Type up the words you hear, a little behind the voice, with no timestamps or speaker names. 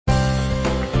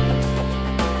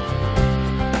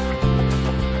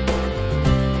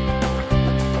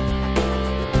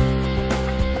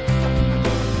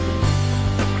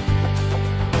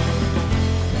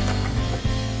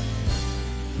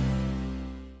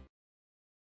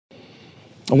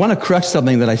I want to correct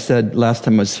something that I said last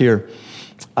time I was here.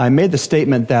 I made the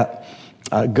statement that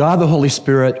God the Holy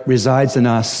Spirit resides in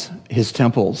us, his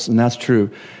temples, and that's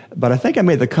true. But I think I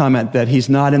made the comment that he's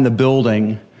not in the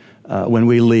building when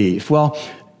we leave. Well,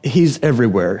 he's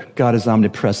everywhere. God is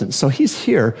omnipresent. So he's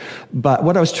here. But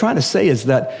what I was trying to say is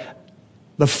that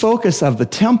the focus of the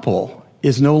temple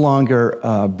is no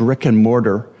longer brick and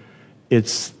mortar.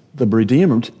 It's the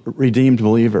redeemed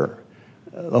believer.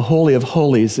 The Holy of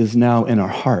Holies is now in our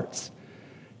hearts.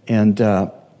 And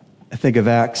I think of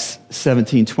Acts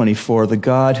 17:24, the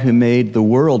God who made the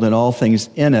world and all things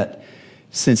in it,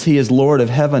 since he is Lord of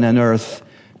heaven and earth,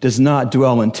 does not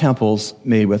dwell in temples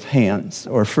made with hands.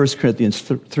 Or 1 Corinthians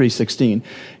 3:16,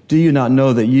 do you not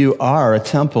know that you are a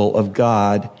temple of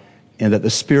God and that the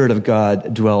Spirit of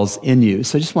God dwells in you?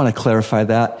 So I just want to clarify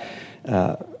that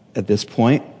at this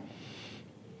point.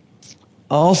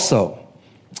 Also,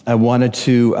 I wanted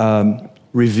to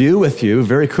review with you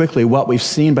very quickly what we've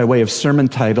seen by way of sermon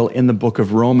title in the book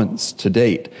of Romans to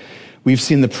date. We've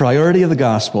seen the priority of the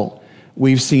gospel.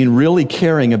 We've seen really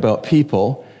caring about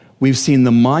people. We've seen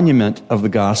the monument of the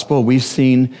gospel. We've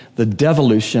seen the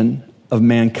devolution of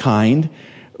mankind.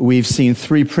 We've seen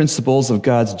three principles of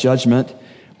God's judgment.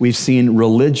 We've seen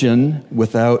religion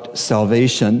without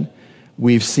salvation.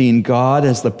 We've seen God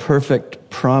as the perfect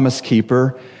promise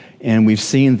keeper. And we've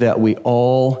seen that we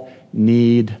all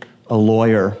need a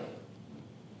lawyer.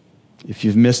 If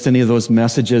you've missed any of those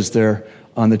messages, they're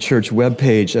on the church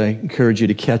webpage. I encourage you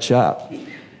to catch up.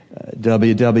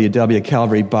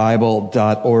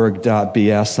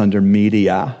 www.calvarybible.org.bs under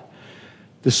media.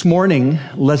 This morning,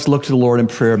 let's look to the Lord in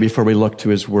prayer before we look to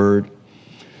his word.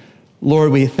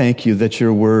 Lord, we thank you that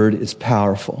your word is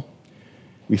powerful.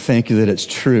 We thank you that it's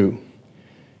true.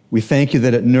 We thank you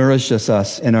that it nourishes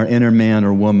us in our inner man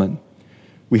or woman.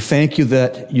 We thank you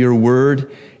that your word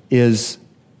is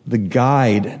the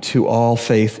guide to all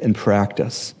faith and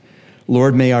practice.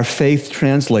 Lord, may our faith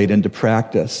translate into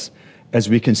practice as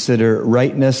we consider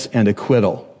rightness and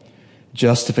acquittal,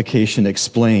 justification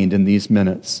explained in these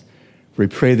minutes. We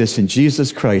pray this in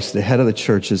Jesus Christ, the head of the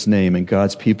church's name, and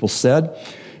God's people said,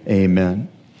 amen.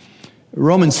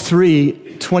 Romans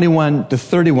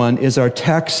 3:21-31 is our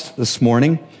text this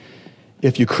morning.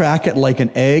 If you crack it like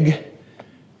an egg,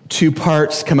 two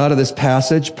parts come out of this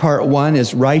passage. Part 1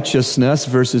 is righteousness,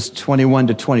 verses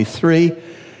 21-23,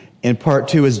 and part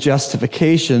 2 is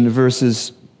justification,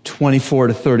 verses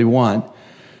 24-31.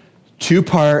 Two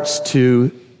parts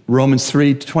to Romans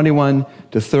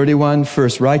 3:21-31,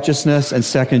 first righteousness and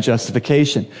second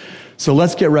justification. So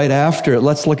let's get right after it.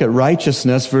 Let's look at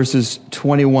righteousness, verses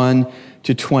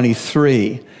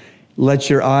 21-23. Let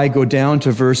your eye go down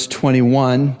to verse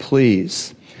 21,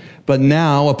 please. But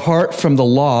now, apart from the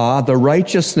law, the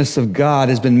righteousness of God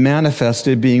has been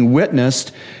manifested, being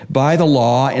witnessed by the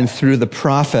law and through the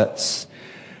prophets.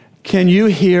 Can you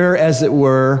hear, as it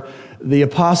were, the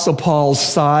Apostle Paul's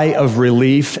sigh of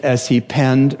relief as he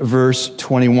penned verse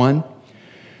 21?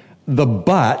 The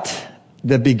but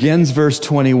that begins verse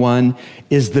 21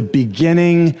 is the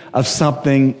beginning of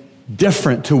something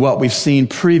different to what we've seen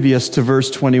previous to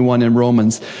verse 21 in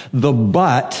Romans. The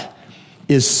but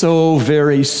is so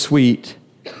very sweet.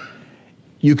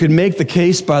 You could make the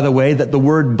case, by the way, that the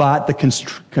word but, the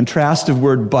contrastive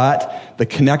word but, the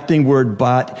connecting word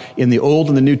but in the Old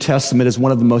and the New Testament is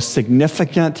one of the most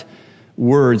significant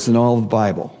words in all of the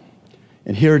Bible.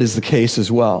 And here it is the case as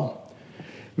well.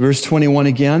 Verse 21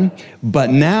 again, but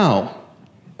now,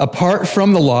 apart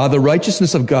from the law, the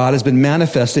righteousness of God has been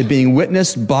manifested, being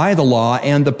witnessed by the law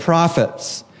and the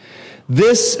prophets.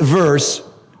 This verse,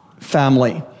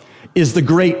 family, is the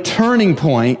great turning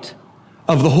point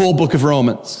of the whole book of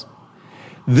Romans.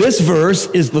 This verse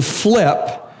is the flip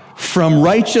from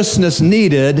righteousness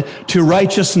needed to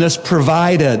righteousness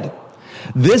provided.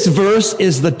 This verse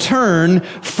is the turn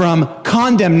from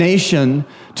condemnation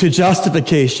to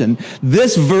justification.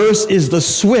 This verse is the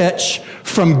switch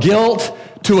from guilt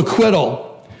to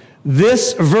acquittal.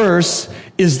 This verse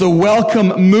is the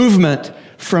welcome movement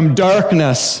from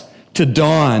darkness to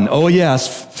dawn. Oh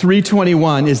yes,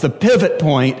 3:21 is the pivot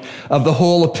point of the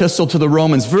whole epistle to the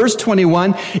Romans. Verse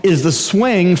 21 is the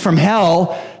swing from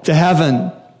hell to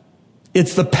heaven.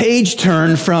 It's the page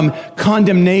turn from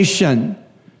condemnation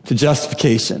to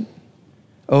justification.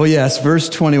 Oh yes, verse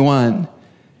 21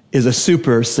 is a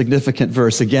super significant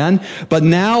verse again. But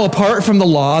now, apart from the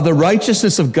law, the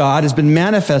righteousness of God has been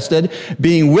manifested,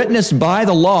 being witnessed by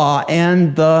the law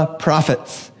and the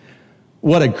prophets.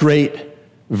 What a great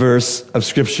verse of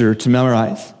Scripture to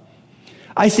memorize.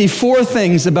 I see four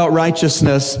things about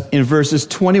righteousness in verses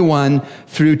 21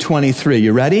 through 23.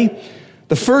 You ready?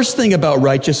 The first thing about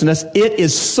righteousness, it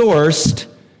is sourced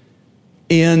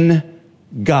in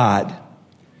God.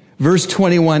 Verse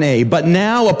 21a, but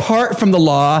now apart from the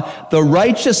law, the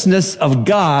righteousness of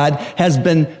God has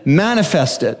been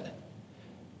manifested.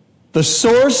 The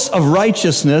source of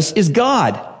righteousness is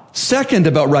God. Second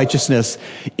about righteousness,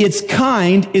 its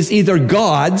kind is either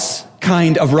God's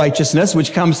kind of righteousness,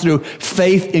 which comes through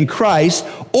faith in Christ,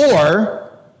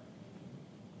 or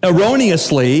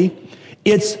erroneously,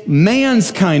 it's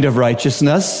man's kind of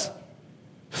righteousness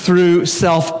through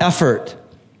self-effort.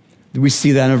 We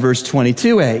see that in verse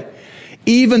 22a.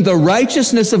 Even the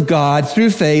righteousness of God through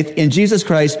faith in Jesus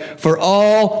Christ for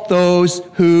all those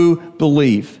who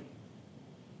believe.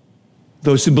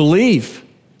 Those who believe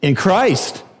in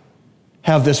Christ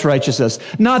have this righteousness.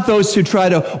 Not those who try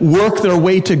to work their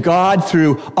way to God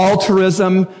through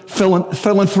altruism,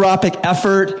 philanthropic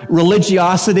effort,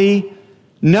 religiosity.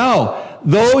 No,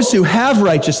 those who have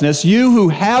righteousness, you who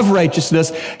have righteousness,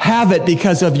 have it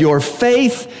because of your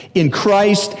faith in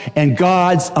Christ and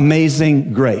God's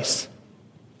amazing grace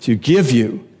to give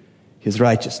you his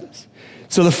righteousness.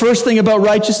 So the first thing about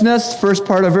righteousness, first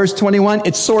part of verse 21,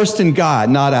 it's sourced in God,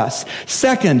 not us.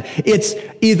 Second, it's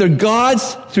either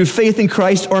God's through faith in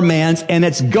Christ or man's, and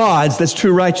it's God's that's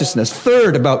true righteousness.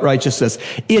 Third about righteousness,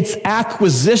 it's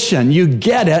acquisition. You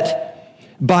get it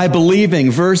by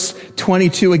believing. Verse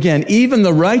 22 again, even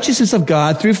the righteousness of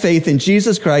God through faith in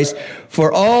Jesus Christ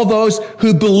for all those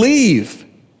who believe.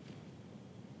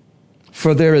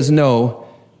 For there is no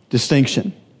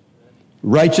distinction.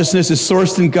 Righteousness is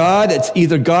sourced in God. It's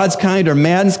either God's kind or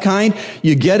man's kind.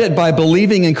 You get it by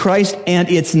believing in Christ, and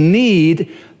its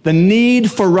need, the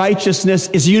need for righteousness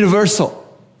is universal.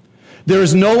 There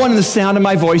is no one in the sound of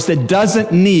my voice that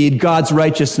doesn't need God's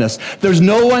righteousness. There's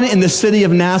no one in the city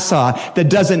of Nassau that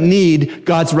doesn't need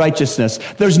God's righteousness.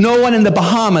 There's no one in the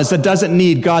Bahamas that doesn't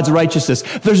need God's righteousness.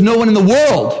 There's no one in the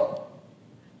world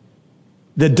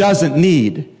that doesn't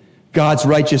need God's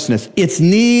righteousness. Its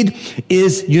need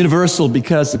is universal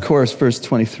because, of course, verse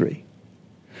 23,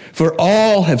 for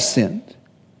all have sinned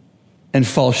and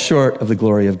fall short of the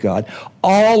glory of God.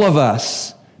 All of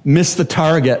us miss the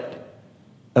target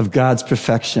of God's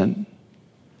perfection.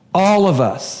 All of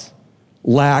us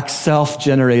lack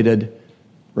self-generated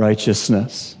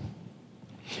righteousness.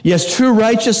 Yes, true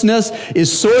righteousness is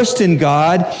sourced in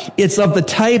God. It's of the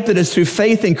type that is through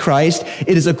faith in Christ.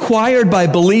 It is acquired by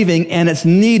believing, and it's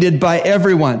needed by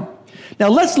everyone. Now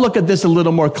let's look at this a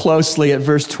little more closely at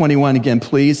verse 21 again,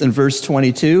 please, and verse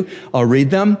 22. I'll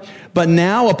read them. But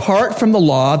now, apart from the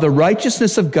law, the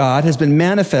righteousness of God has been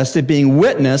manifested, being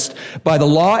witnessed by the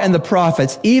law and the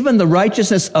prophets, even the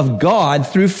righteousness of God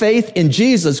through faith in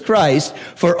Jesus Christ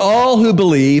for all who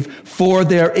believe, for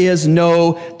there is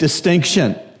no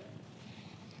distinction.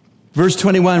 Verse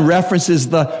 21 references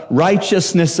the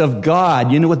righteousness of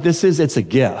God. You know what this is? It's a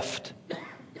gift.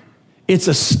 It's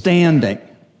a standing.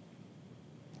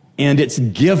 And it's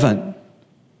given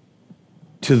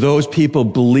to those people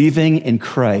believing in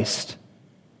Christ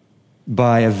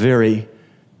by a very,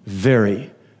 very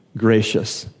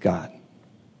gracious God.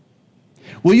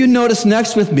 Will you notice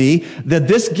next with me that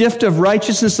this gift of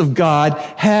righteousness of God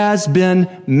has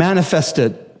been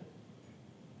manifested?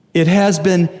 It has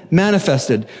been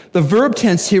manifested. The verb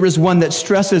tense here is one that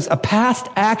stresses a past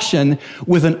action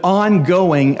with an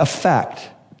ongoing effect.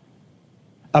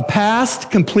 A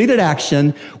past completed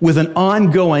action with an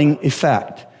ongoing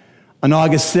effect. On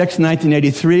August 6,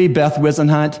 1983, Beth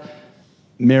Wisenhunt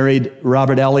married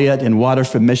Robert Elliott in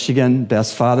Waterford, Michigan.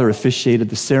 Beth's father officiated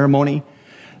the ceremony.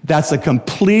 That's a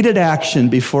completed action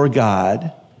before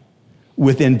God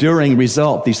with enduring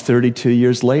result these 32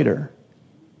 years later.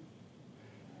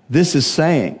 This is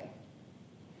saying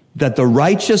that the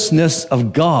righteousness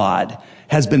of God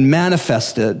has been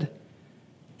manifested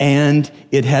and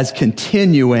it has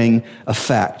continuing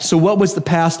effect. So what was the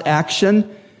past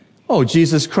action? Oh,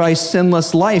 Jesus Christ's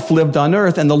sinless life lived on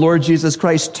earth, and the Lord Jesus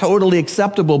Christ's totally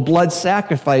acceptable blood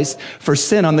sacrifice for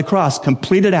sin on the cross.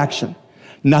 Completed action.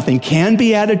 Nothing can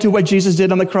be added to what Jesus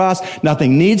did on the cross.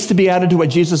 Nothing needs to be added to what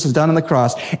Jesus has done on the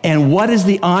cross. And what is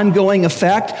the ongoing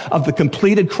effect of the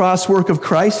completed cross work of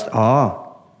Christ?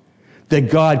 That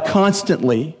God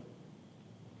constantly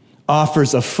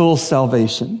offers a full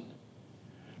salvation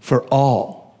for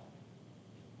all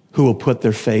who will put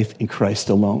their faith in Christ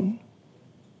alone.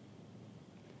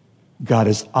 God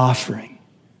is offering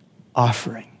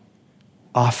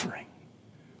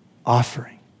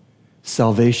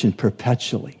salvation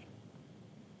perpetually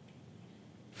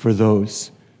for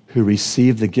those who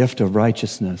receive the gift of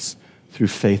righteousness through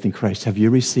faith in Christ. Have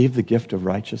you received the gift of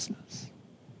righteousness?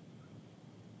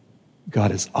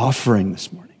 God is offering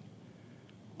this morning.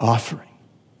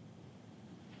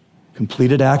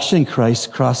 Completed action, Christ's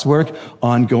cross work,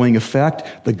 ongoing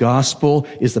effect. The gospel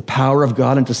is the power of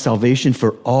God unto salvation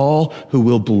for all who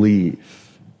will believe.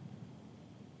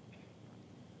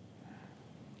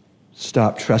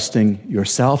 Stop trusting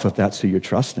yourself if that's who you're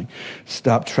trusting.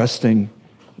 Stop trusting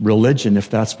religion if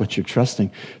that's what you're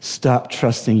trusting. Stop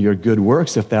trusting your good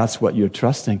works if that's what you're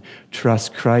trusting.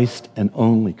 Trust Christ and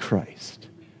only Christ.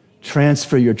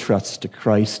 Transfer your trust to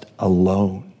Christ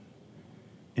alone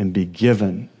and be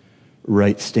given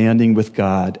right standing with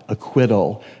God,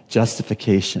 acquittal,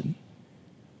 justification.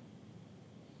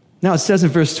 Now it says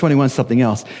in verse 21 something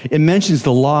else. It mentions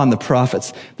the law and the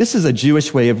prophets. This is a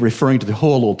Jewish way of referring to the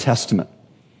whole Old Testament.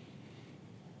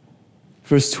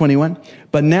 Verse 21,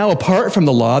 but now apart from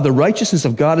the law, the righteousness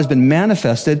of God has been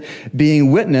manifested,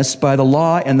 being witnessed by the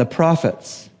law and the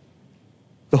prophets.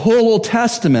 The whole Old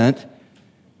Testament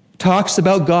talks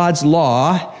about God's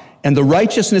law and the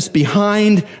righteousness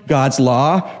behind God's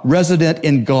law, resident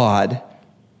in God.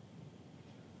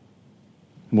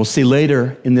 And we'll see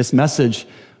later in this message,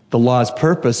 the law's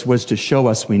purpose was to show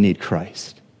us we need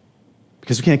Christ,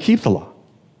 because we can't keep the law.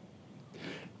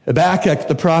 Habakkuk,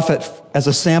 the prophet, as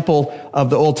a sample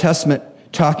of the Old Testament,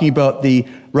 talking about the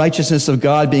righteousness of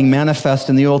God being manifest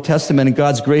in the Old Testament and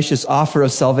God's gracious offer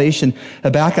of salvation.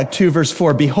 Habakkuk 2 verse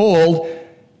 4, behold,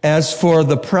 as for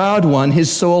the proud one,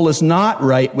 his soul is not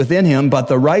right within him, but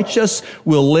the righteous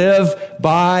will live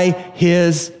by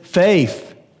his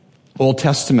faith. Old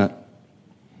Testament.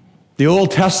 The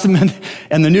Old Testament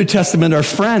and the New Testament are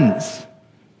friends.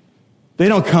 They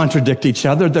don't contradict each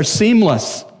other. They're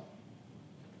seamless.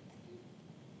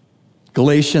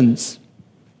 Galatians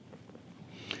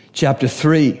chapter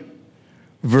 3,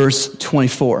 verse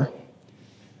 24.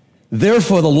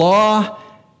 Therefore, the law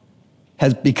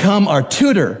has become our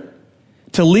tutor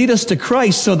to lead us to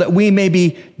Christ so that we may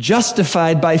be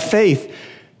justified by faith.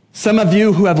 Some of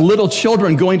you who have little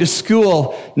children going to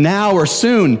school now or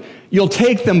soon, you'll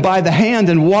take them by the hand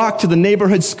and walk to the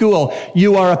neighborhood school.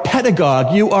 You are a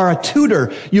pedagogue. You are a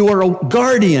tutor. You are a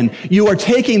guardian. You are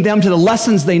taking them to the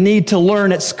lessons they need to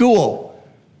learn at school.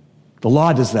 The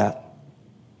law does that.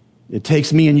 It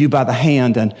takes me and you by the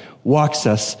hand and walks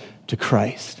us to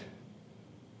Christ,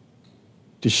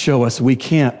 to show us we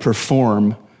can't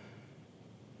perform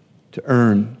to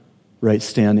earn right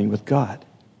standing with God.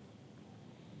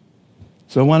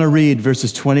 So I want to read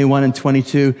verses 21 and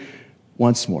 22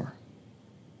 once more.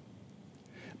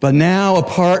 But now,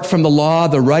 apart from the law,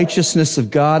 the righteousness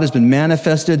of God has been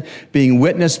manifested, being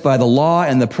witnessed by the law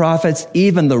and the prophets,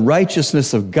 even the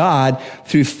righteousness of God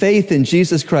through faith in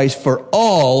Jesus Christ for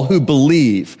all who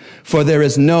believe, for there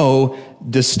is no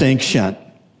distinction.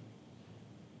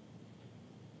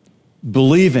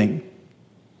 Believing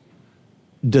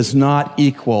does not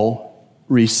equal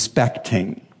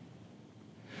respecting.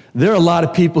 There are a lot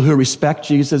of people who respect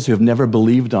Jesus who have never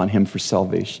believed on him for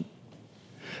salvation.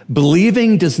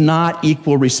 Believing does not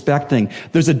equal respecting.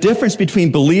 There's a difference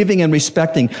between believing and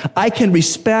respecting. I can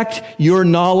respect your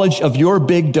knowledge of your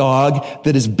big dog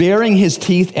that is baring his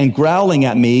teeth and growling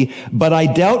at me, but I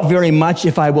doubt very much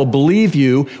if I will believe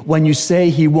you when you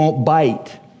say he won't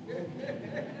bite.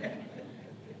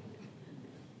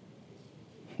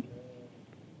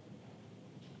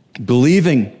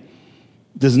 Believing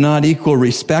does not equal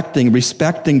respecting.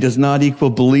 Respecting does not equal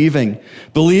believing.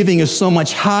 Believing is so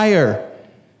much higher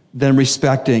than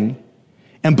respecting.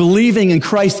 And believing in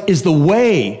Christ is the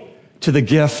way to the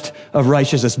gift of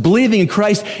righteousness. Believing in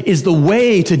Christ is the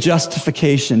way to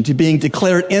justification, to being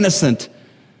declared innocent,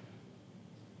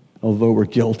 although we're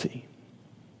guilty.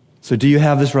 So do you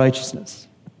have this righteousness?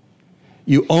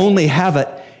 You only have it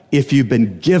if you've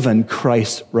been given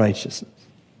Christ's righteousness.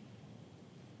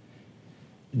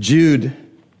 Jude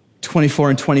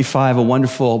 24 and 25, a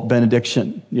wonderful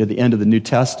benediction near the end of the New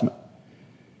Testament.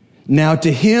 Now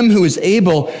to him who is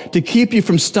able to keep you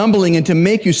from stumbling and to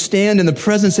make you stand in the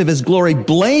presence of his glory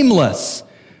blameless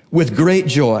with great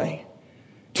joy,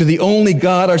 to the only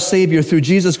God our Savior through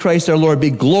Jesus Christ our Lord be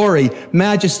glory,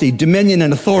 majesty, dominion,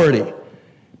 and authority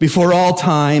before all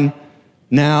time,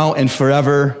 now and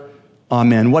forever.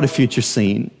 Amen. What a future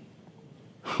scene.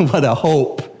 What a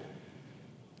hope.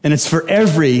 And it's for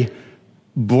every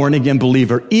born-again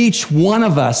believer. Each one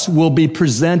of us will be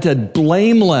presented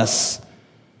blameless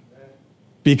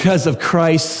because of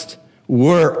Christ's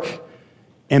work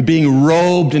and being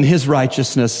robed in his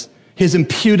righteousness, his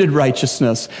imputed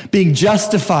righteousness, being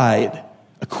justified,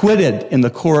 acquitted in the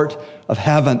court of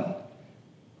heaven.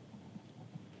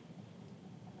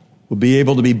 will be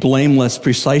able to be blameless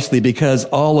precisely because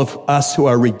all of us who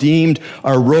are redeemed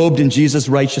are robed in Jesus'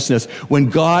 righteousness. When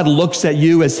God looks at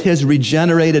you as his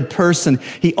regenerated person,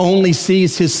 he only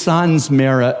sees his son's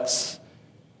merits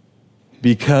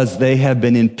because they have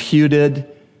been imputed,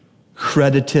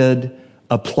 credited,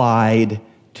 applied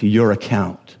to your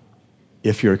account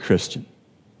if you're a Christian.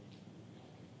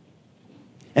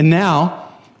 And now,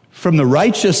 from the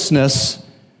righteousness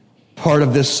part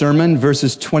of this sermon,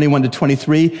 verses 21 to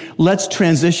 23, let's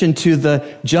transition to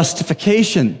the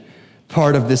justification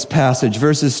part of this passage,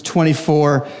 verses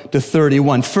 24 to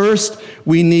 31. First,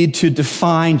 we need to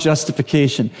define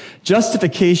justification.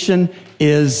 Justification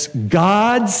is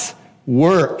God's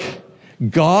work,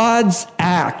 God's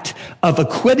act of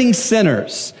acquitting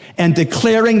sinners and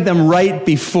declaring them right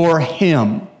before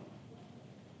him,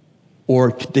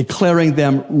 or declaring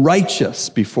them righteous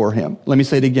before him. Let me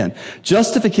say it again.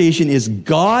 Justification is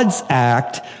God's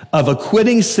act of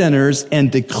acquitting sinners and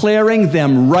declaring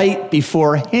them right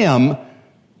before him.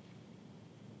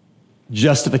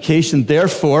 Justification,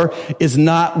 therefore, is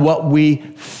not what we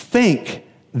think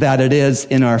that it is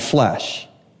in our flesh.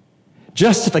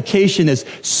 Justification is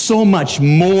so much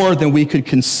more than we could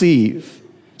conceive.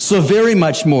 So very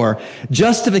much more.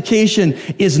 Justification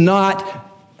is not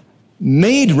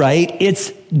made right, it's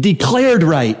declared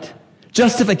right.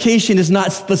 Justification is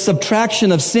not the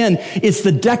subtraction of sin, it's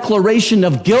the declaration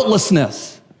of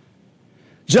guiltlessness.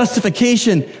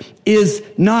 Justification is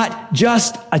not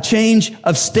just a change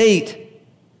of state,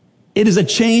 it is a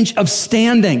change of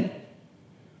standing.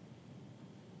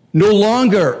 No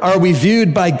longer are we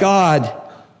viewed by God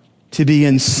to be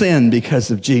in sin because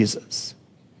of Jesus.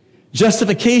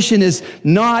 Justification is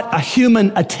not a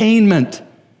human attainment.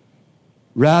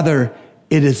 Rather,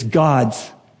 it is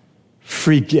God's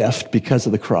free gift because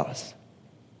of the cross.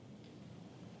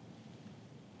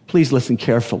 Please listen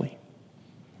carefully.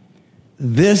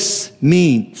 This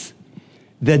means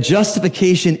that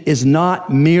justification is not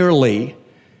merely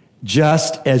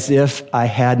just as if I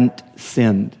hadn't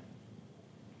sinned.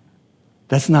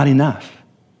 That's not enough.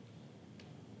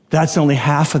 That's only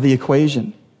half of the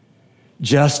equation.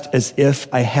 Just as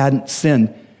if I hadn't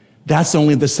sinned. That's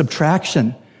only the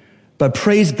subtraction. But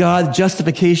praise God,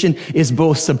 justification is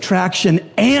both subtraction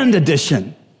and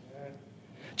addition.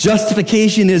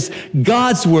 Justification is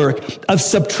God's work of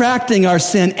subtracting our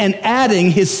sin and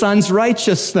adding his son's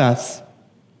righteousness.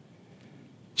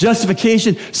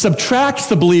 Justification subtracts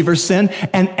the believer's sin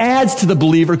and adds to the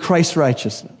believer Christ's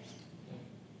righteousness.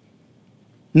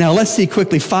 Now let's see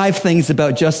quickly 5 things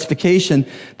about justification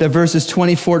that verses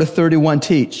 24 to 31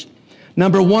 teach.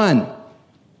 Number 1,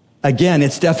 again,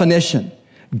 its definition.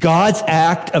 God's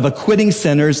act of acquitting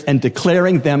sinners and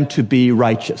declaring them to be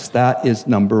righteous. That is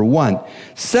number 1.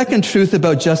 Second truth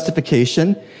about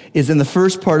justification is in the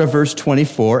first part of verse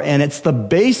 24, and it's the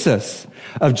basis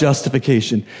of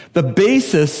justification. The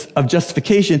basis of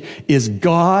justification is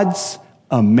God's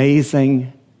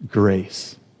amazing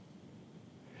grace.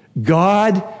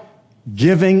 God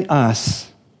giving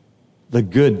us the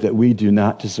good that we do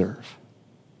not deserve.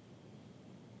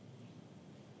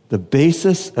 The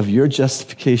basis of your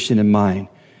justification and mine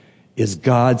is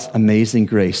God's amazing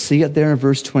grace. See it there in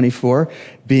verse 24?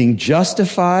 Being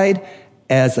justified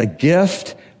as a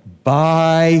gift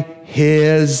by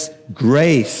his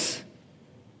grace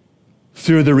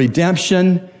through the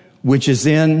redemption which is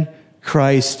in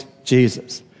Christ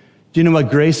Jesus. Do you know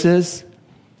what grace is?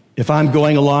 If I'm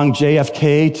going along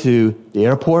JFK to the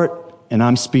airport and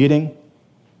I'm speeding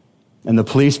and the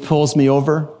police pulls me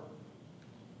over,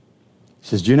 he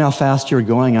says, do you know how fast you're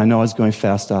going? I know I was going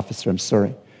fast, officer. I'm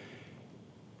sorry.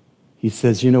 He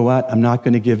says, you know what? I'm not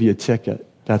going to give you a ticket.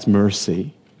 That's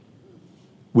mercy.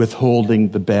 Withholding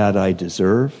the bad I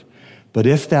deserve. But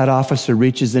if that officer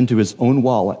reaches into his own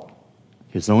wallet,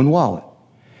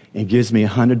 and gives me a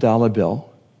 $100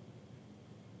 bill,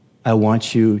 I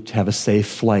want you to have a safe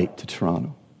flight to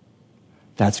Toronto.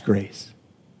 That's grace.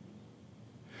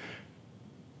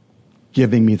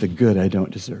 Giving me the good I don't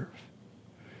deserve.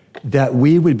 That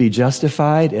we would be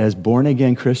justified as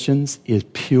born-again Christians is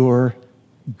pure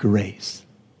grace.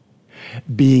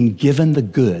 Being given the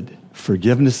good,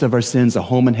 forgiveness of our sins, a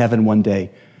home in heaven one day,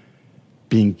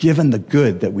 being given the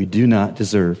good that we do not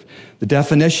deserve. The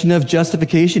definition of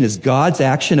justification is God's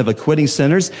action of acquitting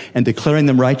sinners and declaring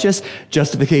them righteous.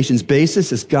 Justification's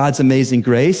basis is God's amazing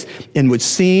grace. And would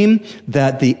seem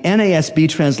that the NASB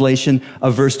translation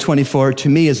of verse 24 to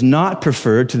me is not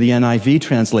preferred to the NIV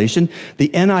translation. The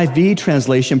NIV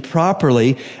translation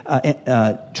properly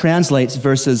translates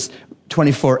verses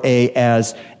 24a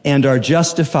as, and are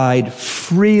justified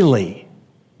freely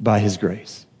by his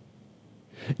grace.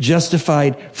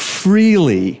 Justified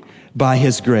freely by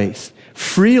his grace.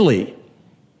 Freely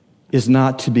is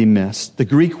not to be missed. The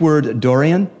Greek word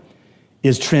Dorian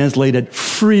is translated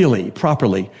freely,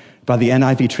 properly, by the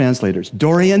NIV translators.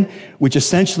 Dorian, which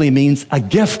essentially means a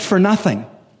gift for nothing.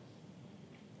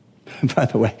 By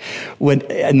the way, when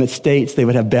in the States, they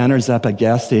would have banners up at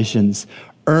gas stations,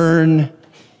 earn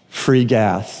free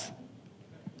gas.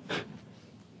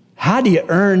 How do you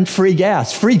earn free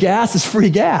gas? Free gas is free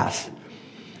gas.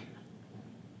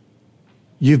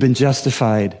 You've been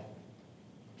justified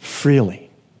freely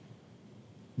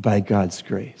by God's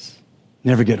grace.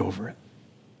 Never get over it.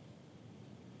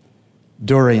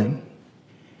 Dorian,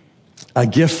 a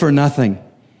gift for nothing,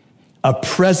 a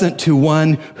present to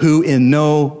one who in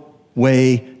no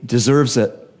way deserves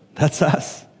it. That's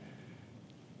us.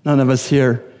 None of us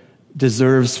here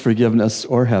deserves forgiveness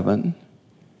or heaven.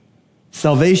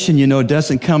 Salvation,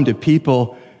 doesn't come to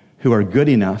people who are good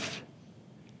enough.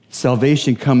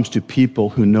 Salvation comes to people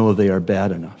who know they are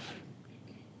bad enough.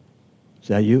 Is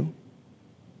that you?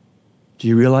 Do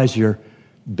you realize you're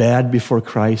bad before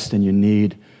Christ and you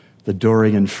need the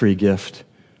Dorian free gift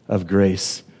of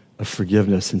grace, of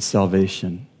forgiveness and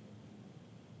salvation?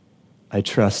 I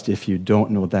trust if you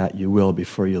don't know that, you will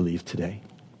before you leave today.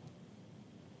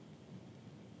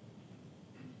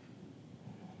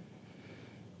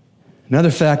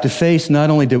 Another fact to face, not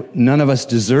only do none of us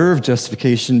deserve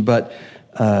justification, but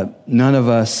none of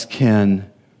us can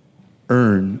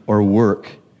earn or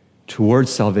work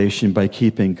towards salvation by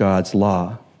keeping God's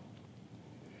law.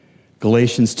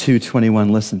 Galatians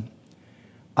 2:21, listen.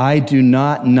 I do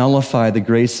not nullify the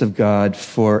grace of God,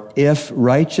 for if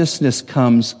righteousness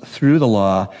comes through the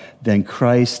law, then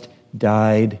Christ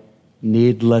died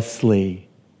needlessly.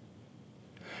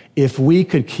 If we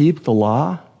could keep the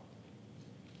law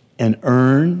and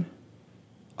earn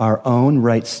our own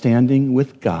right standing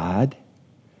with God,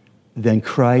 then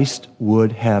Christ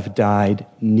would have died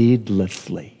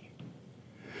needlessly.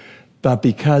 But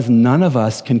because none of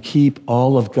us can keep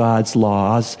all of God's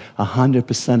laws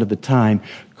 100% of the time,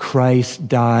 Christ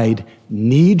died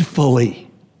needfully.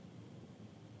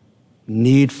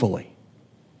 Needfully.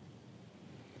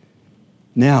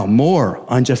 Now, more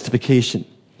on justification.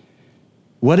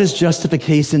 What does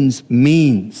justification's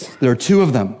means? There are two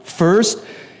of them. First,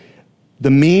 the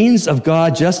means of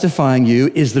God justifying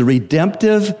you is the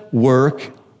redemptive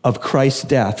work of Christ's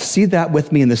death. See that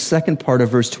with me in the second part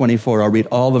of verse 24. I'll read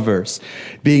all the verse.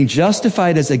 Being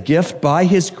justified as a gift by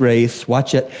his grace,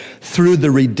 watch it, through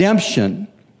the redemption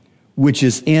which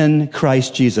is in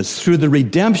Christ Jesus. Through the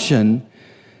redemption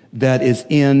that is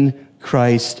in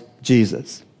Christ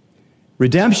Jesus.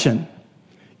 Redemption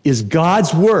is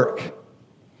God's work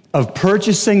of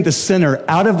purchasing the sinner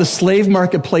out of the slave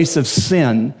marketplace of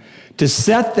sin to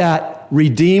set that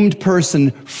redeemed person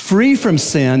free from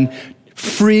sin,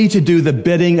 free to do the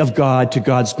bidding of God to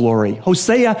God's glory.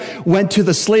 Hosea went to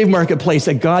the slave marketplace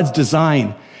at God's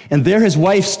design, and there his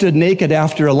wife stood naked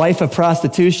after a life of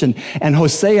prostitution, and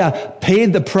Hosea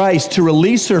paid the price to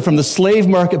release her from the slave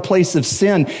marketplace of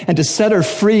sin and to set her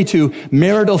free to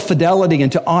marital fidelity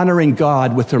and to honoring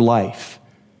God with her life.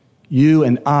 You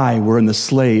and I were in the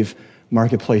slave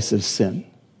marketplace of sin.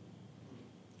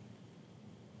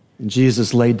 And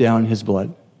Jesus laid down his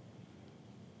blood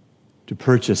to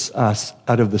purchase us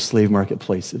out of the slave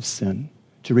marketplace of sin,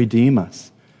 to redeem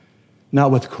us,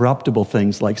 not with corruptible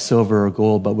things like silver or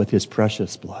gold, but with his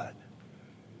precious blood.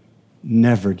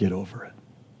 Never get over it.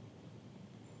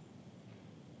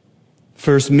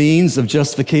 First means of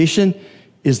justification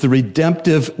is the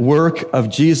redemptive work of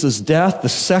Jesus' death. The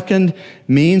second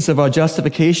means of our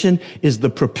justification is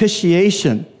the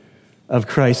propitiation of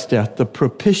Christ's death. The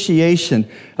propitiation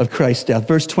of Christ's death.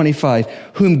 Verse 25,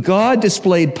 whom God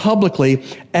displayed publicly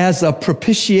as a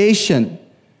propitiation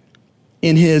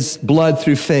in his blood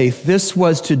through faith. This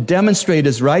was to demonstrate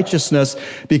his righteousness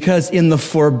because in the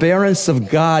forbearance of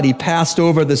God, he passed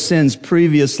over the sins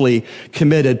previously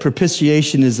committed.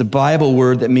 Propitiation is a Bible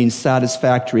word that means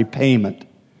satisfactory payment.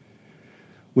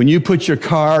 When you put your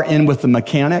car in with the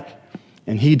mechanic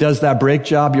and he does that brake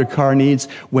job your car needs,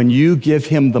 when you give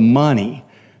him the money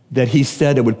that he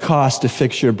said it would cost to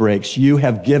fix your brakes, you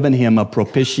have given him a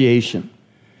propitiation.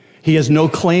 He has no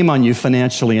claim on you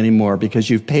financially anymore because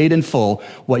you've paid in full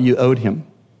what you owed him.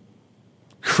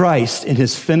 Christ, in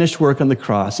his finished work on the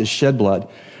cross, his shed blood,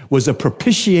 was a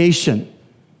propitiation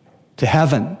to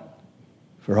heaven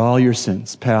for all your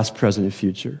sins, past, present, and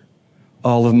future.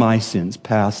 All of my sins,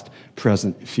 past,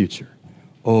 present, and future.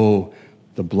 Oh,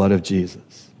 the blood of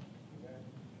Jesus.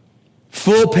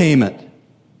 Full payment,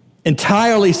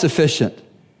 entirely sufficient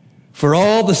for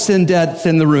all the sin debt that's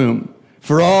in the room,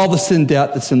 for all the sin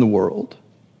debt that's in the world.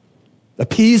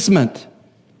 Appeasement,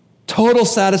 Total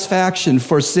satisfaction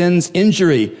for sin's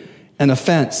injury and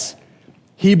offense.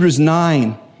 Hebrews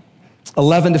 9,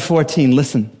 11 to 14.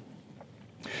 Listen.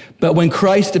 But when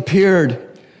Christ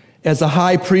appeared as a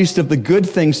high priest of the good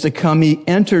things to come, he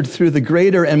entered through the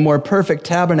greater and more perfect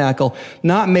tabernacle,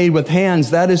 not made with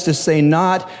hands, that is to say,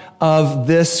 not of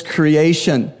this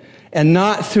creation, and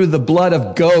not through the blood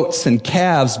of goats and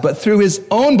calves, but through his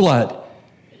own blood.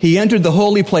 He entered the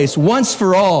holy place once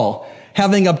for all,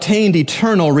 having obtained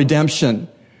eternal redemption.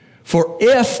 For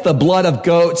if the blood of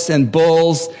goats and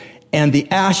bulls and the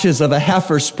ashes of a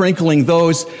heifer sprinkling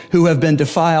those who have been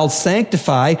defiled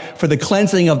sanctify for the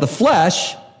cleansing of the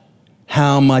flesh,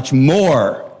 how much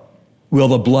more will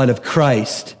the blood of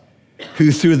Christ,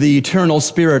 who through the eternal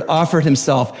Spirit offered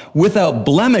himself without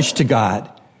blemish to God,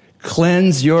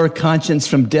 cleanse your conscience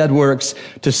from dead works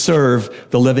to serve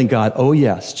the living God? Oh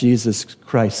yes, Jesus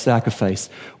Christ's sacrifice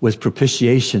was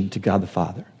propitiation to God the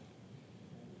Father.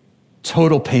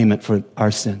 Total payment for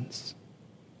our sins.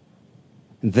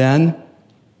 And then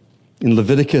in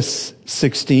Leviticus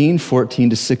 16,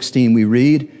 14 to 16, we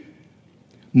read,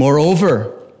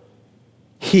 moreover,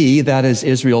 he, that is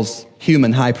Israel's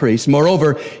human high priest,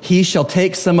 moreover, he shall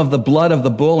take some of the blood of the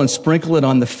bull and sprinkle it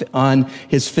on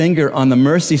his finger on the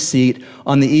mercy seat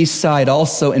on the east side.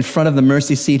 Also in front of the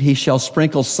mercy seat, he shall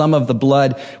sprinkle some of the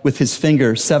blood with his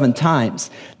finger 7 times.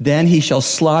 Then he shall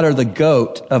slaughter the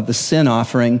goat of the sin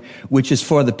offering, which is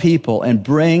for the people, and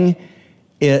bring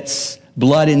its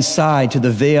blood inside to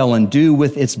the veil, and do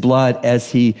with its blood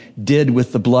as he did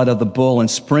with the blood of the bull,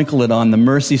 and sprinkle it on the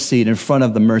mercy seat in front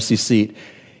of the mercy seat.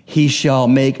 He shall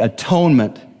make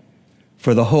atonement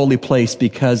for the holy place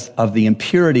because of the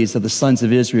impurities of the sons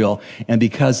of Israel and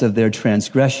because of their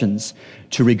transgressions,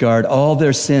 to regard all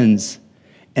their sins,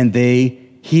 and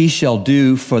he shall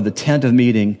do for the tent of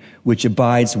meeting which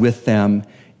abides with them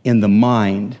in the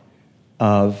mind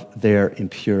of their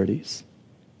impurities.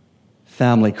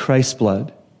 Family, Christ's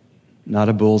blood, not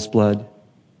a bull's blood,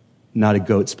 not a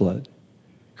goat's blood.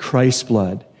 Christ's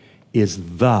blood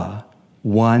is the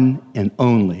one and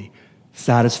only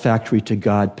satisfactory to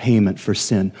God payment for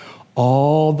sin.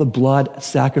 All the blood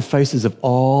sacrifices of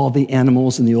all the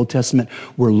animals in the Old Testament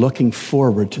were looking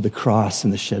forward to the cross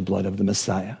and the shed blood of the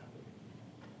Messiah.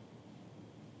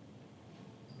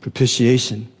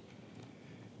 Propitiation.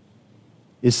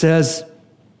 It says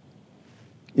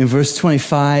in verse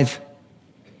 25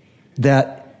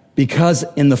 that because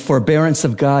in the forbearance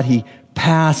of God, he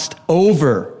passed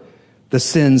over the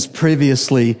sins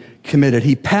previously committed.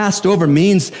 He passed over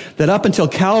means that up until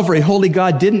Calvary, holy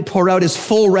God didn't pour out his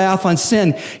full wrath on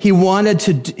sin. He waited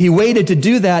to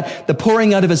do that, the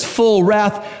pouring out of his full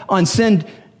wrath on sin,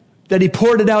 that he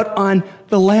poured it out on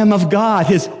the Lamb of God,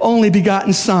 his only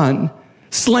begotten Son,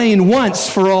 slain once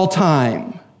for all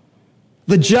time,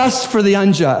 the just for the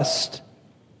unjust,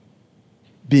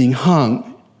 being hung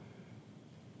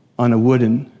on a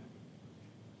wooden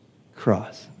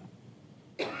cross.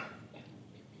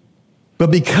 But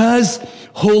because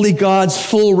holy God's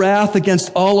full wrath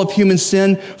against all of human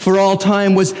sin for all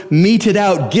time was meted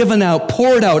out, given out,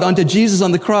 poured out onto Jesus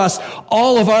on the cross,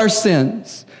 all of our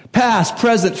sins, past,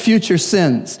 present, future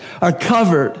sins, are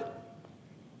covered.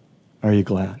 Are you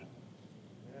glad?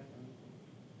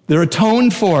 They're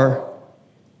atoned for.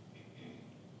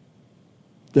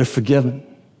 They're forgiven.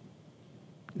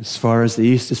 As far as the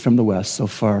east is from the west, so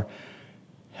far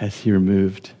hath he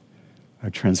removed our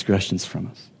transgressions from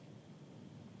us.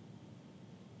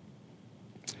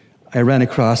 I ran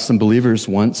across some believers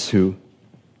once who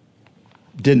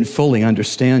didn't fully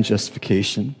understand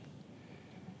justification.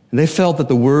 And they felt that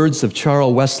the words of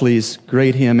Charles Wesley's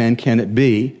great hymn, "And Can It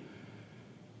Be?"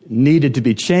 needed to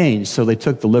be changed, so they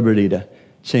took the liberty to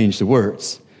change the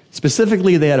words.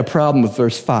 Specifically, they had a problem with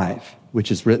verse 5, which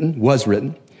was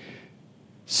written,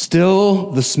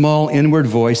 "Still the small inward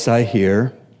voice I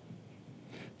hear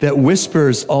that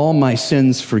whispers all my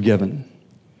sins forgiven.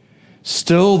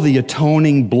 Still the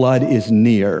atoning blood is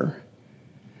near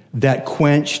that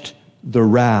quenched the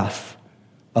wrath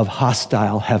of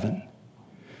hostile heaven."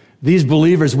 These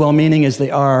believers, well-meaning as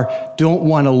they are, don't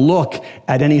want to look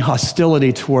at any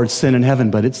hostility towards sin in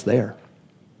heaven, but it's there.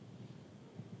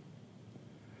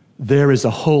 There is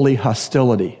a holy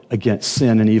hostility against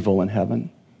sin and evil in heaven.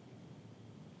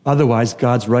 Otherwise,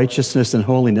 God's righteousness and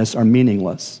holiness are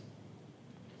meaningless.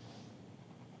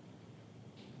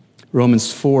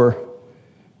 Romans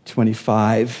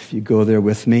 4:25, if you go there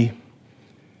with me,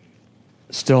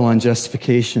 still on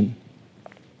justification.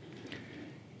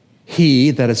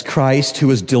 He, that is Christ, who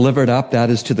was delivered up, that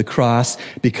is to the cross,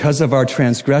 because of our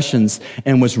transgressions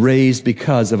and was raised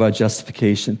because of our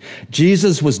justification.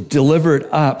 Jesus was delivered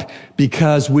up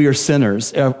because we are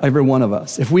sinners, every one of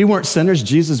us. If we weren't sinners,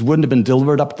 Jesus wouldn't have been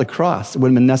delivered up at the cross. It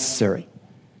wouldn't have been necessary.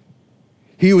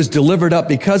 He was delivered up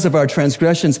because of our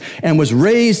transgressions and was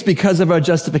raised because of our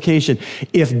justification.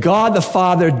 If God the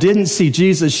Father didn't see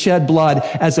Jesus shed blood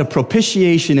as a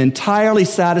propitiation, entirely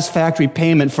satisfactory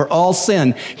payment for all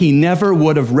sin, he never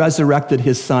would have resurrected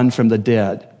his Son from the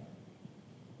dead.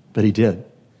 But he did.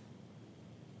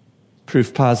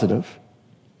 Proof positive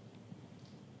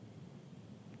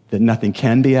that nothing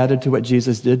can be added to what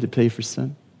Jesus did to pay for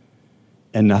sin,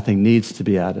 and nothing needs to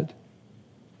be added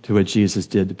to what Jesus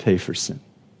did to pay for sin.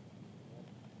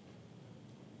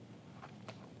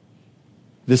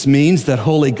 This means that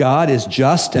holy God is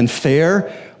just and fair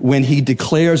when he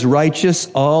declares righteous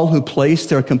all who place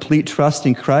their complete trust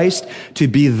in Christ to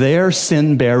be their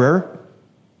sin bearer,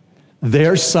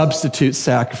 their substitute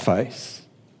sacrifice.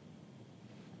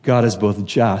 God is both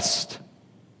just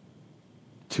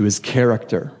to his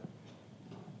character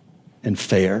and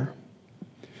fair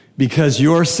because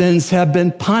your sins have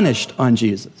been punished on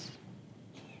Jesus.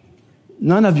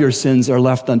 None of your sins are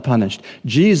left unpunished.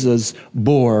 Jesus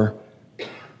bore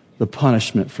the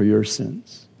punishment for your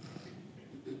sins.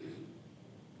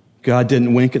 God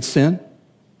didn't wink at sin.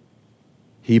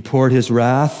 He poured his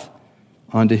wrath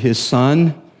onto his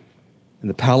Son, and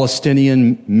the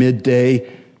Palestinian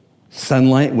midday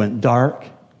sunlight went dark.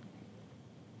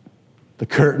 The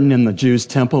curtain in the Jews'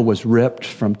 temple was ripped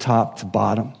from top to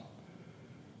bottom.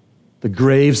 The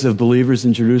graves of believers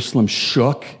in Jerusalem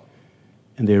shook,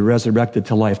 and they resurrected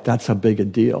to life. That's how big a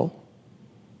deal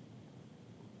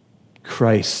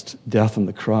Christ's death on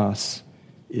the cross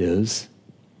is.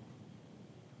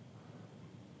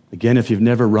 Again, if you've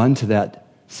never run to that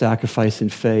sacrifice in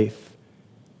faith,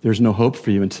 there's no hope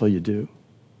for you until you do.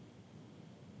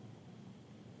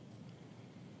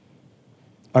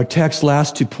 Our text's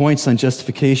last 2 points on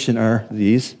justification are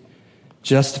these.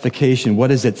 Justification,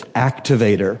 what is its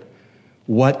activator?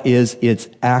 What is its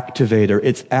activator?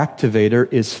 Its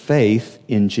activator is faith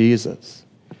in Jesus.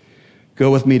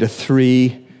 Go with me to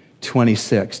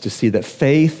 3:26 to see that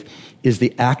faith is the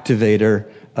activator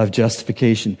of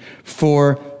justification.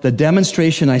 For the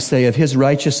demonstration, I say, of his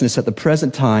righteousness at the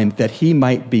present time, that he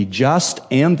might be just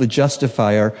and the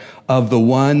justifier of the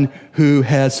one who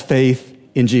has faith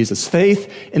in Jesus. Faith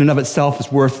in and of itself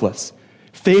is worthless.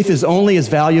 Faith is only as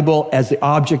valuable as the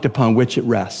object upon which it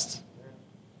rests.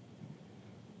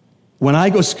 When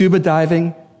I go scuba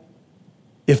diving,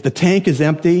 if the tank is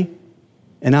empty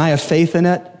and I have faith in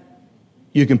it,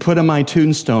 you can put on my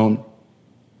tombstone,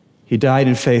 he died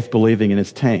in faith believing in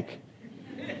his tank.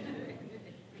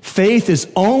 Faith is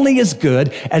only as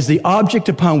good as the object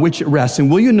upon which it rests.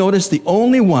 And will you notice the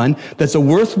only one that's a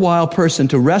worthwhile person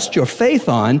to rest your faith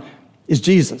on is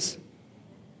Jesus.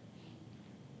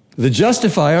 The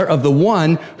justifier of the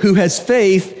one who has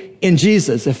faith in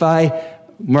Jesus. If I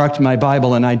marked my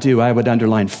Bible, and I do, I would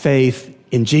underline faith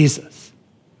in Jesus.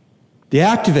 The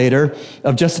activator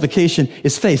of justification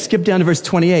is faith. Skip down to verse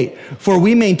 28. For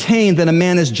we maintain that a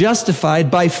man is justified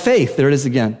by faith. There it is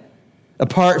again.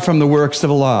 Apart from the works of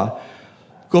the law.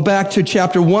 Go back to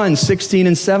chapter 1, 16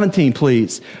 and 17,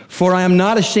 please. For I am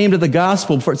not ashamed of the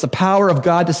gospel, for it's the power of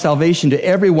God to salvation to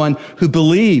everyone who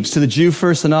believes, to the Jew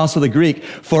first and also the Greek.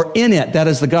 For in it, that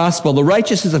is the gospel, the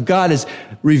righteousness of God is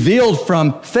revealed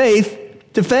from faith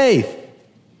to faith.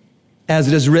 As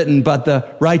it is written, but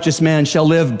the righteous man shall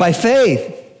live by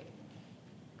faith.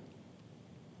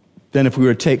 Then if we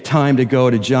were to take time to go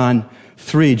to John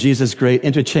 3, Jesus' great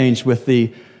interchange with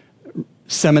the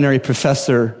seminary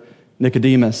professor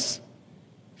Nicodemus.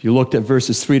 If you looked at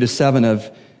verses 3 to 7 of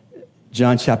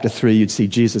John chapter 3, you'd see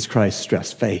Jesus Christ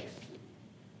stress faith.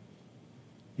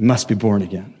 You must be born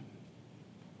again.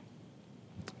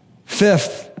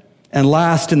 Fifth and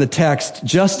last in the text,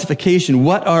 justification.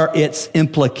 What are its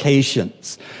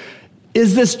implications?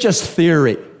 Is this just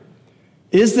theory?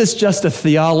 Is this just a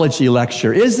theology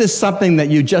lecture? Is this something that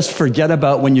you just forget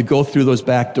about when you go through those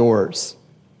back doors?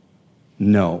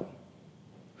 No.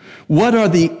 What are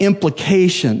the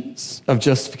implications of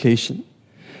justification?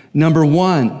 Number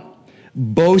one,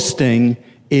 boasting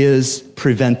is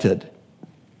prevented.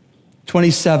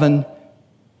 27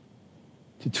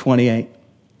 to 28.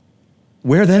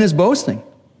 Where then is boasting?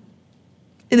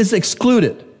 It is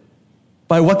excluded.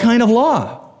 By what kind of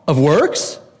law? Of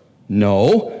works?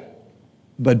 No,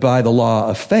 but by the law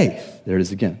of faith. There it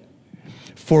is again.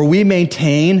 For we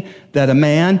maintain that a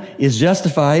man is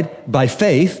justified by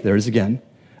faith, there it is again,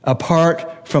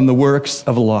 apart from the works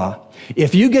of the law.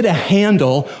 If you get a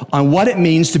handle on what it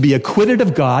means to be acquitted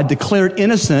of God, declared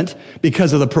innocent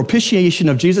because of the propitiation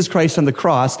of Jesus Christ on the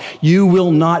cross, you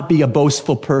will not be a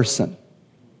boastful person.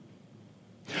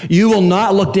 You will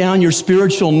not look down your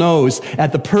spiritual nose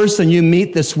at the person you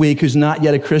meet this week who's not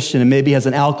yet a Christian and maybe has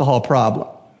an alcohol problem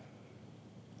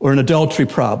or an adultery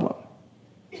problem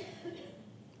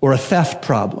or a theft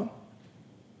problem.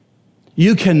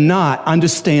 You cannot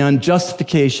understand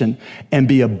justification and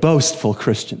be a boastful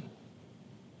Christian.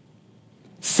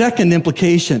 Second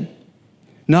implication,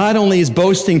 not only is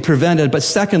boasting prevented, but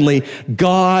secondly,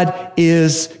 God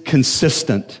is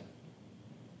consistent.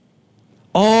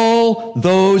 All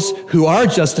those who are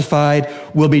justified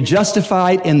will be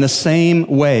justified in the same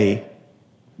way,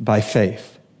 by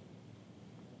faith.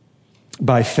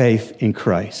 By faith in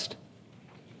Christ.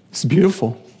 It's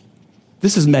beautiful.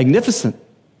 This is magnificent.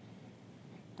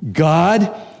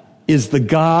 God is the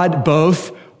God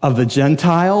both of the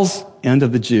Gentiles and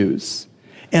of the Jews.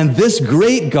 And this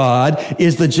great God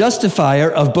is the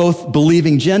justifier of both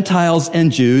believing Gentiles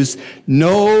and Jews,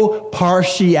 no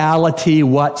partiality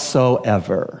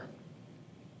whatsoever.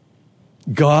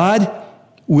 God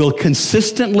will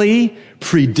consistently,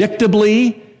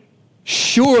 predictably,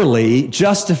 surely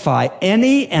justify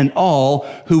any and all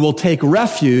who will take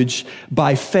refuge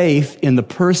by faith in the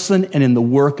person and in the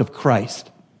work of Christ.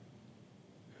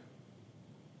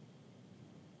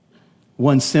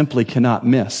 One simply cannot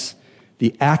miss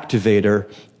the activator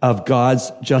of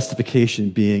God's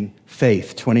justification being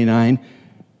faith. 29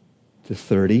 to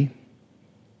 30.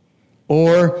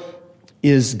 Or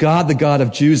is God the God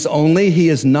of Jews only? He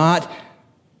is not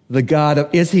the God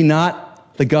of, is he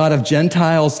not the God of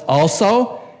Gentiles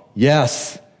also?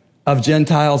 Yes, of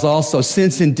Gentiles also.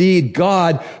 Since indeed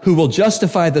God, who will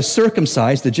justify the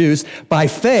circumcised, the Jews, by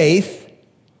faith,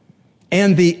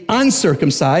 and the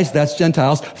uncircumcised, that's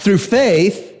Gentiles, through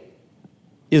faith,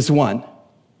 is one.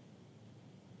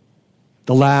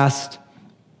 The last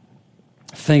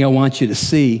thing I want you to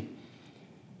see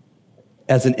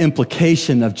as an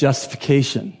implication of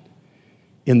justification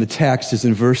in the text is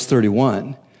in verse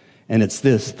 31, and it's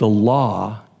this: the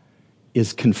law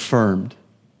is confirmed.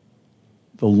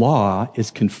 The law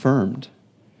is confirmed.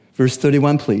 Verse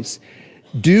 31, please.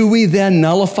 Do we then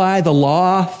nullify the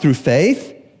law through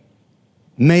faith?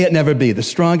 May it never be. The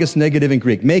strongest negative in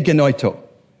Greek. Me genoito.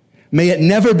 May it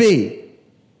never be.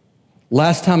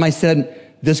 Last time I said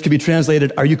this could be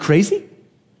translated, are you crazy?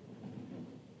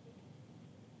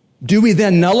 Do we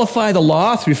then nullify the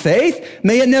law through faith?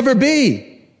 May it never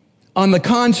be. On the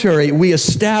contrary, we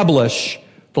establish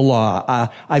the law.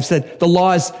 I've said the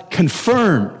law is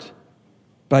confirmed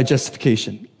by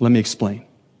justification. Let me explain.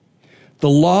 The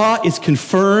law is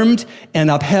confirmed and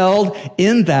upheld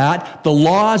in that the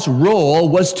law's role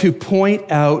was to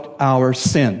point out our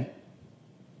sin.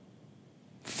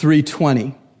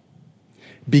 3:20.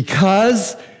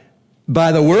 Because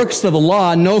by the works of the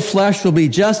law, no flesh will be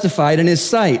justified in his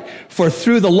sight. For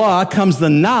through the law comes the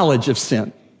knowledge of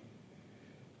sin.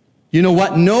 You know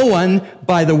what? No one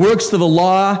by the works of the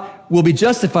law will be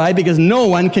justified because no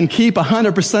one can keep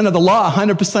 100% of the law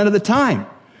 100% of the time.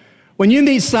 When you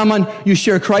meet someone you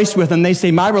share Christ with and they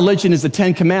say, my religion is the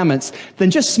 10 Commandments,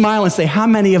 then just smile and say, how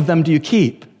many of them do you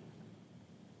keep?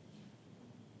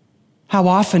 How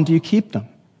often do you keep them?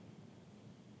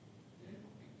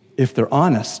 If they're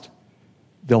honest,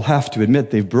 they'll have to admit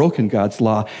they've broken God's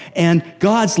law. And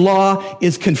God's law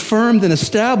is confirmed and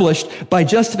established by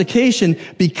justification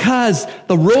because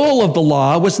the role of the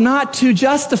law was not to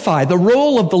justify. The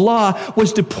role of the law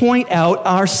was to point out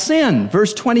our sin.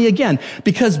 Verse 20 again.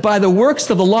 Because by the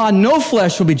works of the law, no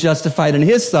flesh will be justified in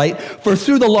his sight, for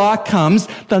through the law comes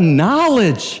the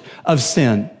knowledge of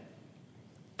sin.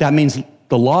 That means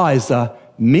the law is a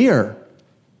mirror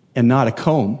and not a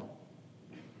comb.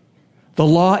 The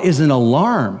law is an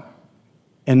alarm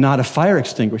and not a fire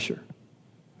extinguisher.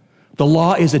 The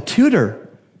law is a tutor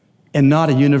and not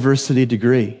a university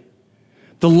degree.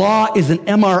 The law is an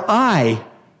MRI,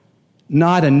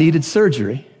 not a needed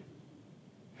surgery.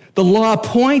 The law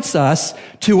points us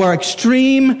to our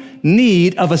extreme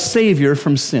need of a Savior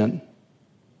from sin.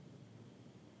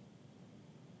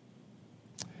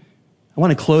 I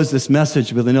want to close this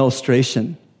message with an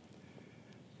illustration.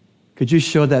 Could you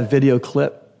show that video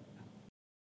clip?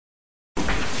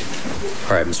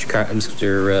 All right,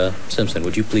 Mr. Simpson,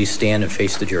 would you please stand and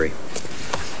face the jury?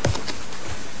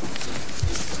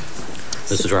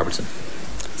 Mrs. Robertson.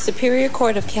 Superior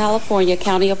Court of California,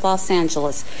 County of Los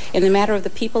Angeles, in the matter of the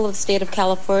people of the state of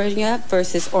California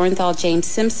versus Orenthal James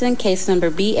Simpson, case number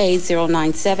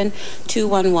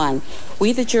BA097211.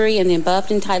 We, the jury, in the above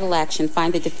entitled action,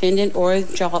 find the defendant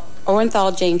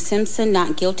Orenthal James Simpson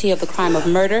not guilty of the crime of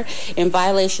murder in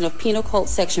violation of Penal Code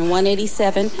Section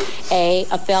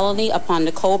 187A, a felony upon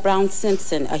Nicole Brown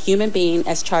Simpson, a human being,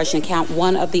 as charged in count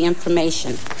 1 of the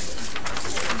information.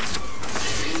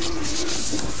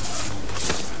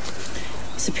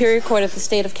 Superior Court of the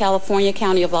State of California,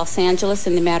 County of Los Angeles,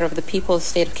 in the matter of the people of the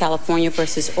State of California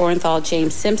versus Orenthal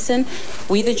James Simpson.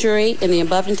 We, the jury, in the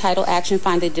above entitled action,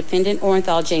 find the defendant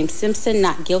Orenthal James Simpson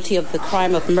not guilty of the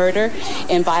crime of murder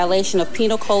in violation of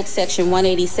Penal Code Section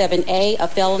 187A, a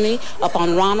felony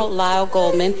upon Ronald Lyle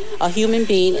Goldman, a human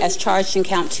being, as charged in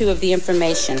count 2 of the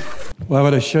information. Why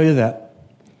would I show you that?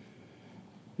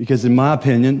 Because in my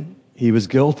opinion, he was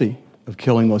guilty of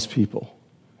killing those people.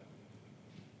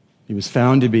 He was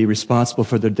found to be responsible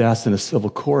for their deaths in a civil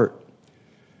court.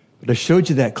 But I showed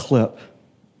you that clip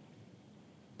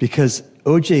because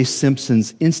O.J.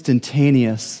 Simpson's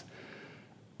instantaneous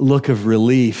look of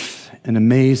relief and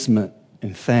amazement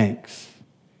and thanks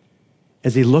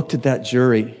as he looked at that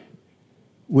jury,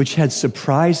 which had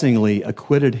surprisingly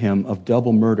acquitted him of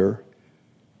double murder,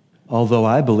 although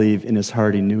I believe in his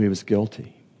heart he knew he was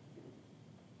guilty.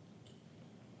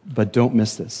 But don't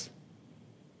miss this.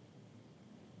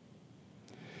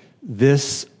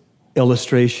 This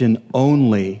illustration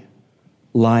only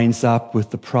lines up with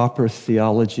the proper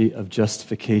theology of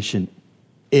justification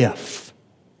if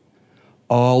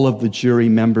all of the jury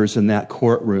members in that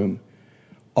courtroom,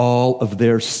 all of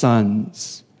their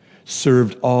sons,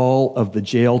 served all of the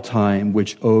jail time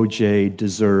which O.J.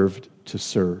 deserved to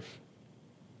serve.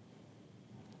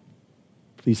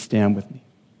 Please stand with me.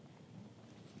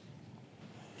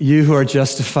 You who are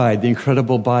justified, the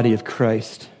incredible body of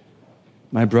Christ,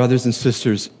 my brothers and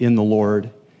sisters in the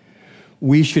Lord,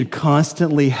 we should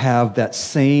constantly have that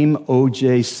same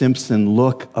O.J. Simpson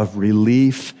look of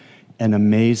relief and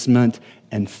amazement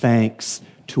and thanks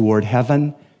toward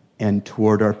heaven and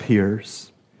toward our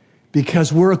peers.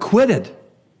 Because we're acquitted.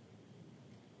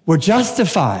 We're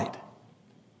justified.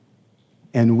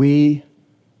 And we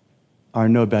are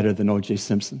no better than O.J.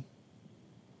 Simpson.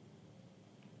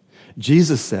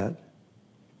 Jesus said,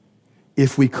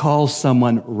 if we call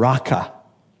someone Raka,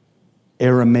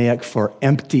 Aramaic for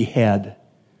empty head,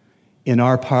 in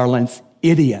our parlance,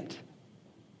 idiot.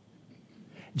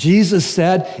 Jesus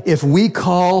said, if we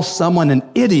call someone an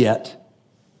idiot,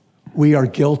 we are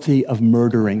guilty of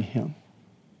murdering him.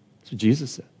 That's what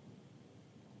Jesus said.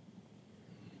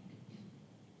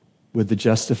 Would the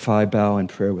justified bow in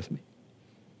prayer with me?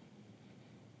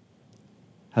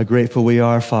 How grateful we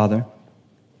are, Father,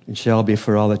 and shall be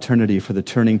for all eternity for the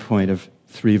turning point of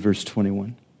 3 verse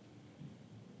 21.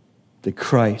 That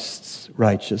Christ's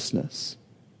righteousness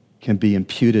can be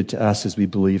imputed to us as we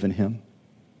believe in him.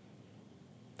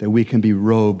 That we can be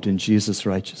robed in Jesus'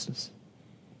 righteousness.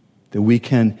 That we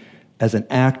can, as an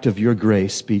act of your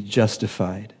grace, be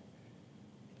justified,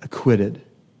 acquitted,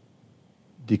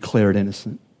 declared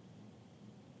innocent.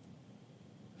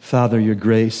 Father, your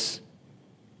grace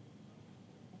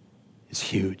is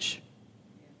huge.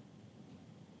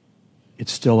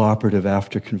 It's still operative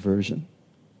after conversion.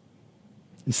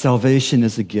 And salvation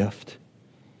is a gift.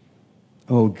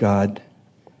 Oh God,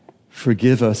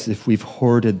 forgive us if we've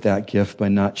hoarded that gift by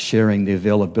not sharing the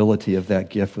availability of that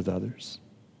gift with others.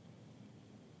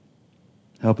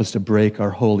 Help us to break our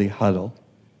holy huddle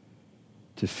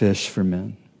to fish for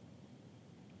men.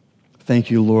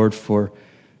 Thank you, Lord, for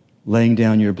laying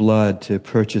down your blood to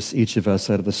purchase each of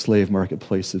us out of the slave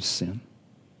marketplace of sin.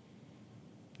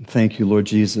 And thank you, Lord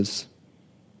Jesus,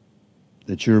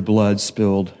 that your blood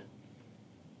spilled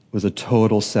was a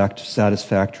total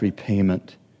satisfactory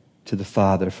payment to the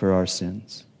Father for our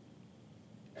sins.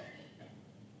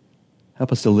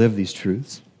 Help us to live these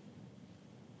truths.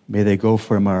 May they go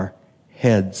from our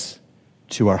heads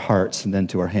to our hearts and then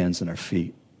to our hands and our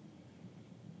feet.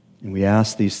 And we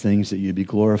ask these things that you be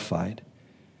glorified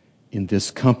in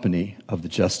this company of the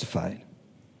justified.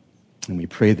 And we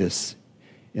pray this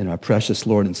in our precious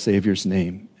Lord and Savior's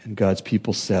name. And God's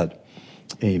people said,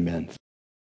 amen.